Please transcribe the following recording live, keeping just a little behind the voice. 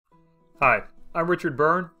Hi, I'm Richard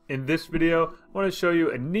Byrne. In this video, I want to show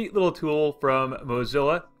you a neat little tool from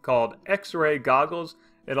Mozilla called X-ray goggles.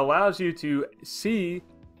 It allows you to see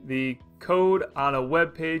the code on a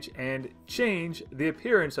web page and change the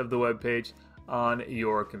appearance of the web page on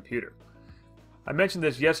your computer. I mentioned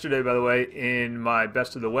this yesterday, by the way, in my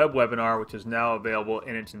Best of the Web webinar, which is now available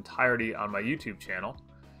in its entirety on my YouTube channel.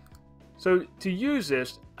 So to use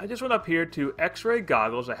this, I just went up here to X-ray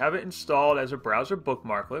goggles. I have it installed as a browser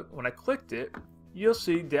bookmarklet. When I clicked it, you'll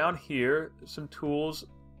see down here some tools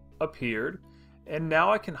appeared, and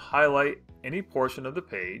now I can highlight any portion of the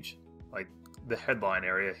page, like the headline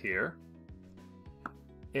area here.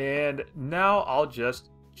 And now I'll just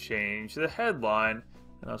change the headline,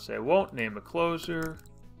 and I'll say I won't name a closer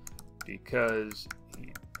because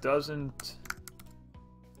he doesn't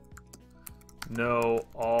know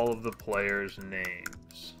all of the players'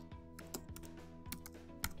 names.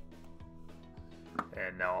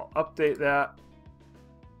 And now I'll update that.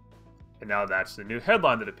 And now that's the new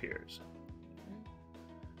headline that appears.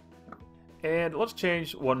 And let's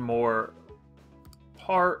change one more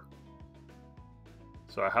part.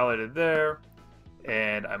 So I highlighted there,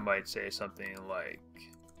 and I might say something like,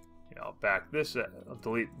 I'll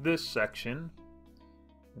delete this section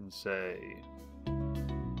and say,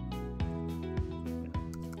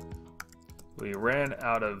 we ran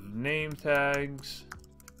out of name tags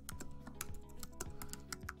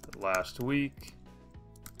last week,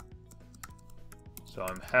 so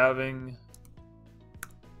I'm having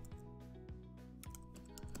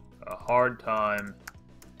a hard time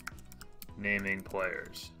naming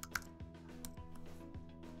players.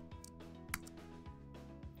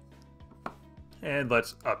 And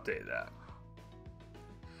let's update that.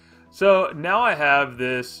 So now I have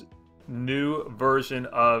this new version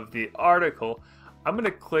of the article. I'm going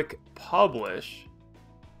to click publish.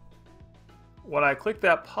 When I click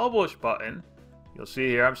that publish button, you'll see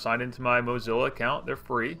here I'm signed into my Mozilla account. They're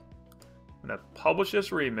free. I'm going to publish this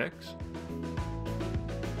remix.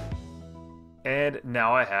 And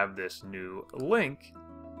now I have this new link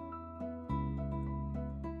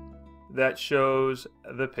that shows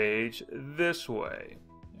the page this way.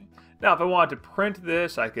 Now, if I wanted to print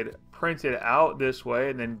this, I could print it out this way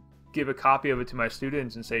and then give a copy of it to my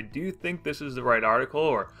students and say, do you think this is the right article,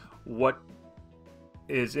 or what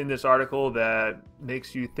is in this article that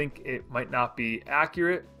makes you think it might not be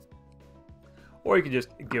accurate? Or you can just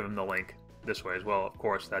give them the link this way as well. Of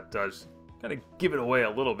course, that does kind of give it away a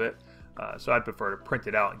little bit, so I'd prefer to print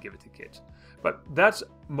it out and give it to kids. But that's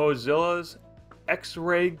Mozilla's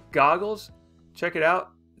X-ray goggles. Check it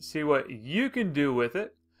out, see what you can do with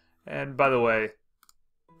it. And by the way,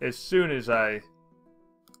 as soon as I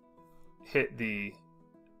hit the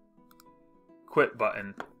quit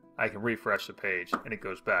button, I can refresh the page and it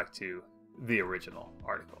goes back to the original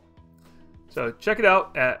article. So check it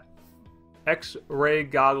out at X-ray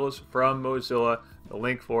goggles from Mozilla. The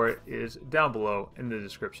link for it is down below in the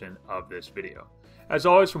description of this video. As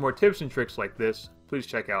always, for more tips and tricks like this, please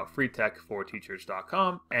check out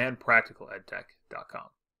freetech4teachers.com and practicaledtech.com.